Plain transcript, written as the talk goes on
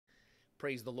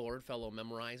Praise the Lord, fellow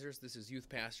memorizers. This is Youth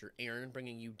Pastor Aaron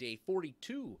bringing you day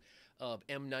 42 of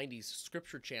M90's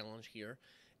Scripture Challenge here.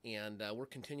 And we're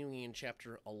continuing in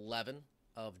chapter 11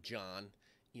 of John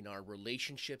in our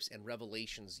Relationships and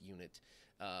Revelations unit.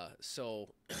 So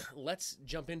let's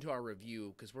jump into our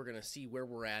review because we're going to see where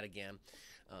we're at again.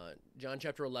 John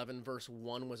chapter 11, verse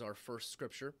 1 was our first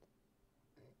scripture.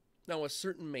 Now a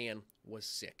certain man was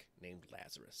sick named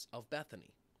Lazarus of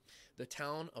Bethany, the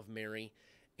town of Mary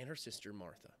and her sister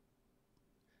Martha.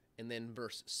 And then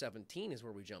verse 17 is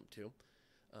where we jump to.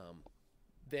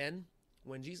 Then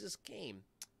when Jesus came,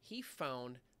 he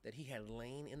found that he had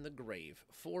lain in the grave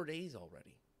 4 days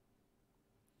already.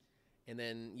 And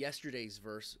then yesterday's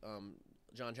verse,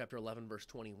 John chapter 11, verse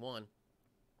 21,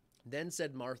 then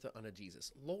said Martha unto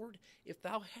Jesus, Lord, if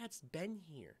thou hadst been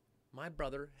here, my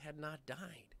brother had not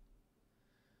died.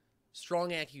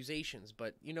 Strong accusations,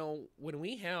 but you know, when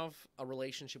we have a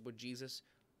relationship with Jesus,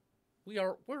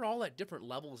 we're all at different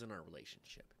levels in our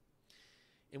relationship.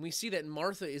 And we see that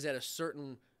Martha is at a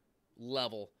certain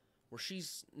level where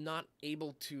she's not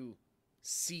able to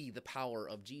see the power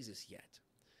of Jesus yet.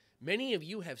 Many of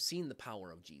you have seen the power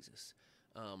of Jesus.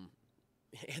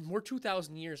 And we're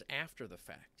 2,000 years after the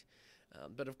fact.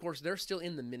 But of course, they're still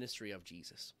in the ministry of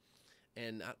Jesus.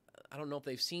 And I don't know if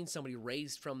they've seen somebody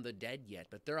raised from the dead yet,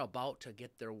 but they're about to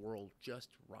get their world just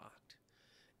rocked.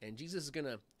 And Jesus is going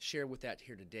to share with that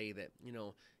here today that, you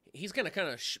know, he's going to kind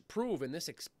of prove in this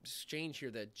exchange here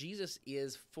that Jesus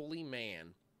is fully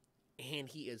man and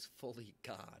he is fully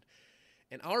God.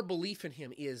 And our belief in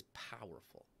him is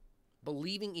powerful.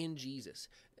 Believing in Jesus,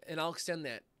 and I'll extend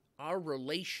that, our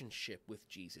relationship with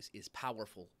Jesus is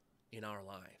powerful in our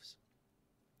lives.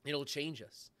 It'll change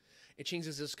us. It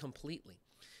changes us completely.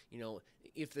 You know,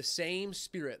 if the same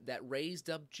Spirit that raised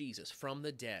up Jesus from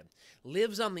the dead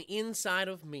lives on the inside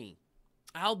of me,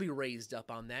 I'll be raised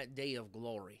up on that day of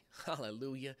glory.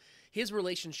 Hallelujah. His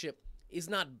relationship is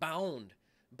not bound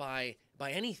by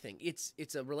anything.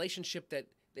 It's a relationship that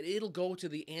it'll go to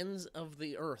the ends of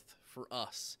the earth for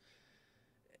us.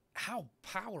 How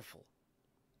powerful.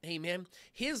 Amen.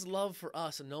 His love for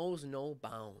us knows no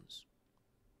bounds.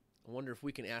 I wonder if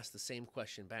we can ask the same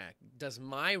question back. Does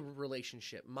my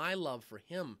relationship, my love for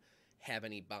him, have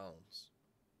any bounds?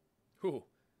 Whew,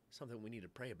 something we need to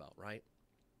pray about, right?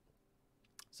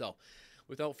 So,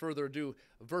 without further ado,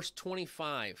 verse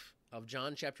 25 of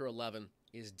John chapter 11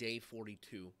 is day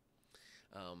 42.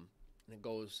 And it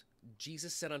goes,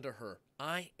 Jesus said unto her,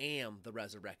 I am the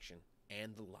resurrection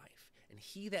and the life. And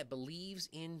he that believes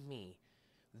in me,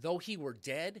 though he were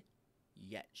dead,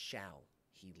 yet shall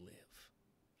he live.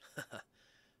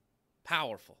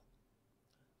 Powerful.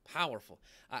 Powerful.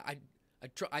 I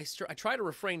try to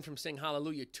refrain from saying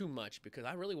hallelujah too much because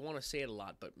I really want to say it a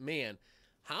lot. But man,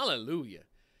 hallelujah.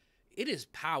 It is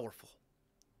powerful.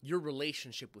 Your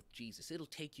relationship with Jesus. It'll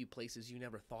take you places you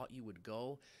never thought you would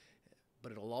go,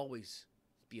 but it'll always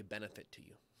be a benefit to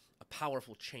you. A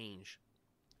powerful change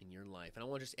in your life. And I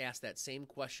want to just ask that same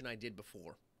question I did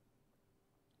before.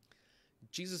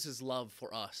 Jesus' love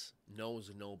for us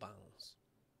knows no bounds.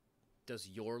 Does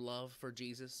your love for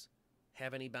Jesus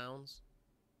have any bounds?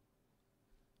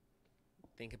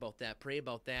 Think about that. Pray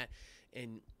about that.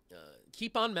 And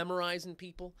keep on memorizing,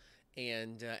 people.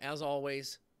 And as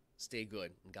always, stay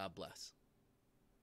good. And God bless.